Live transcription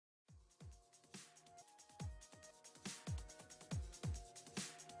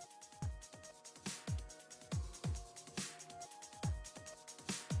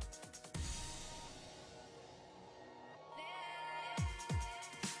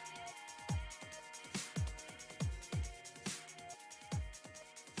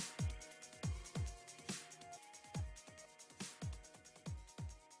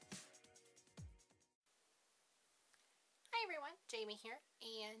Jamie here,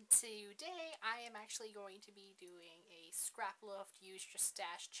 and today I am actually going to be doing a Scraplift Use Your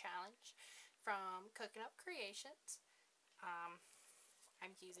Stash challenge from Cooking Up Creations.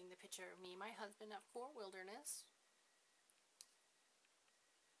 I'm using the picture of me and my husband at Fort Wilderness.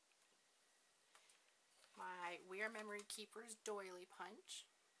 My We Are Memory Keepers doily punch.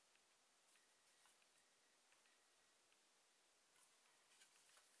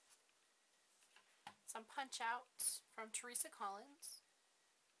 Some punch outs from Teresa Collins.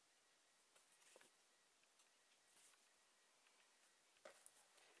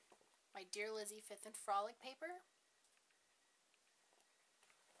 My Dear Lizzie Fifth and Frolic paper.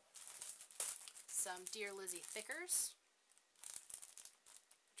 Some Dear Lizzie thickers,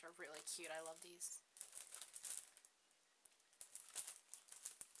 which are really cute. I love these.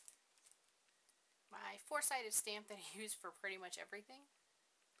 My four-sided stamp that I use for pretty much everything.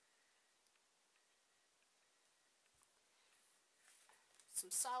 Some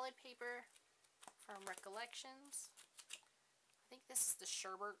solid paper from Recollections. I think this is the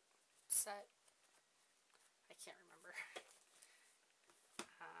Sherbert set. I can't remember.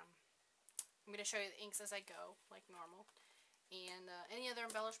 I'm going to show you the inks as I go, like normal. And any other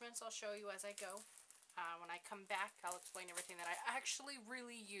embellishments I'll show you as I go. When I come back, I'll explain everything that I actually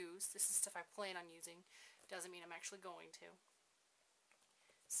really use. This is stuff I plan on using. Doesn't mean I'm actually going to.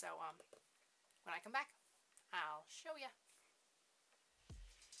 So, when I come back, I'll show you.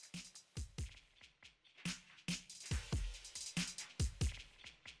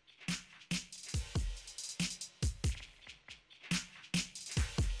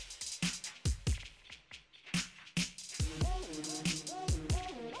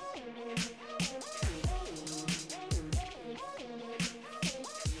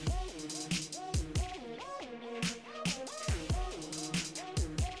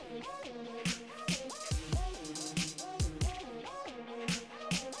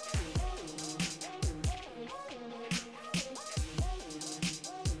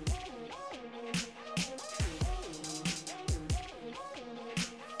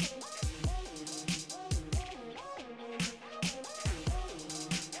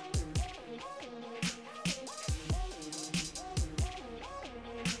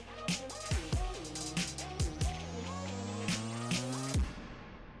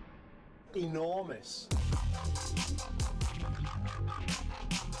 Enormous.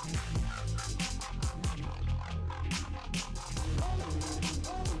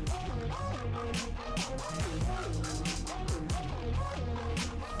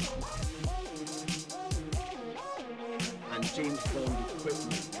 And James Bond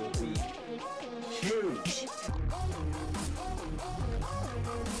equipment will be huge.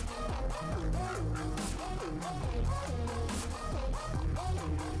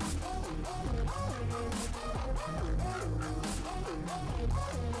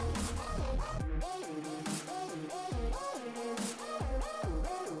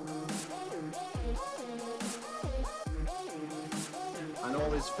 And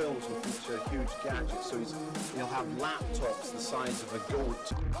all his films will feature huge gadgets, so he'll have laptops the size of a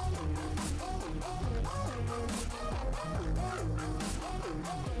goat.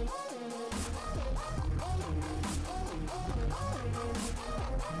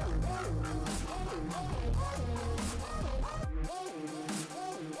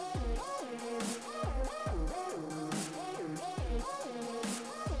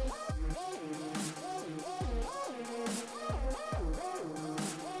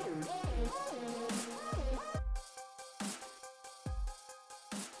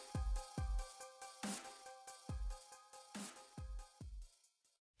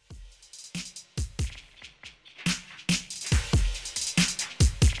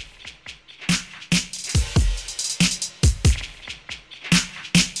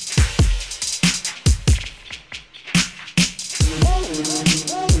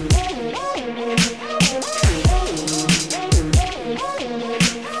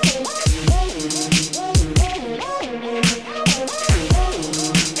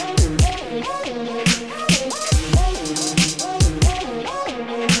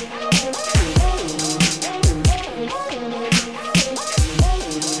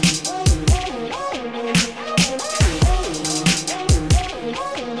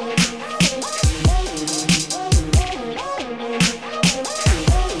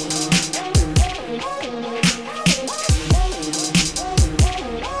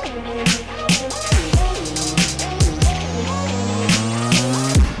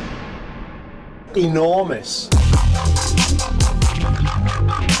 Enormous.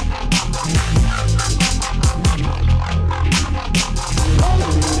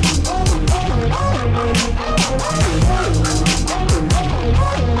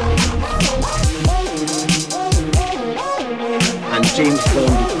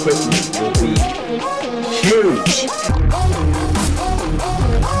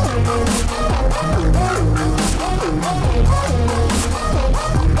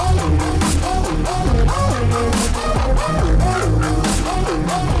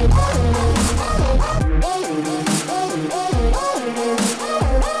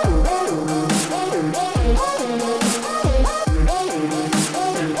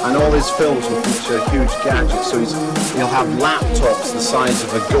 and all his films will feature huge gadgets. So he'll have laptops the size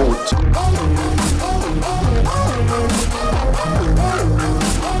of a goat.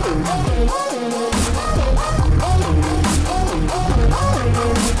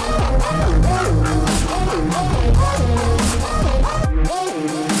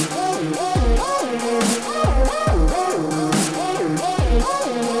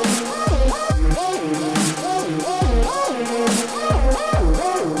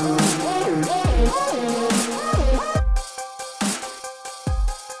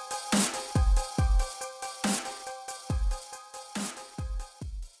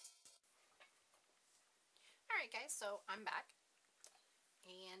 Alright guys, so I'm back,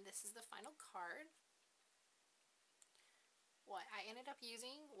 and this is the final card. What I ended up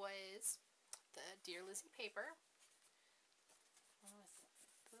using was the Dear Lizzie paper.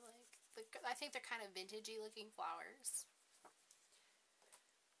 I think they're kind of vintagey looking flowers.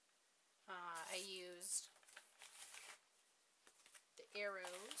 I used the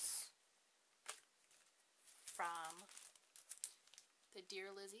arrows from the Dear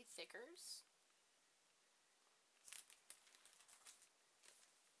Lizzie thickers.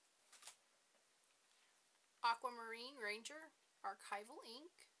 Aquamarine Ranger archival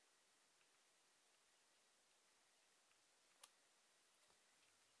ink.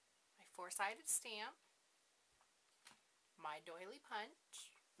 My four-sided stamp. My doily punch.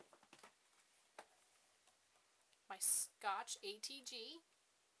 My Scotch ATG.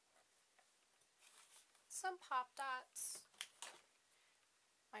 Some pop dots.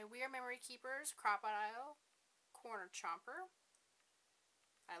 My We Are Memory Keepers Crocodile Corner Chomper.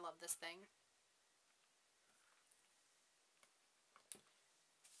 I love this thing.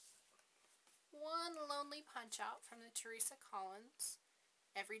 One lonely punch out from the Teresa Collins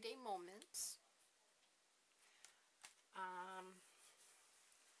Everyday Moments.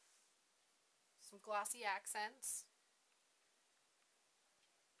 Some glossy accents.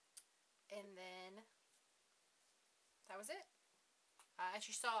 And then that was it. As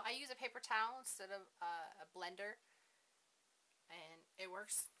you saw, I use a paper towel instead of a blender, and it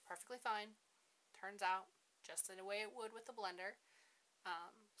works perfectly fine. Turns out just in the way it would with the blender.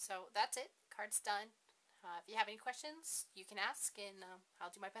 So that's it. Card's done. If you have any questions, you can ask, and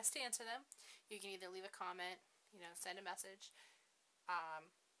I'll do my best to answer them. You can either leave a comment, send a message.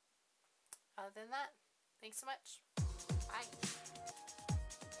 Other than that, thanks so much. Bye.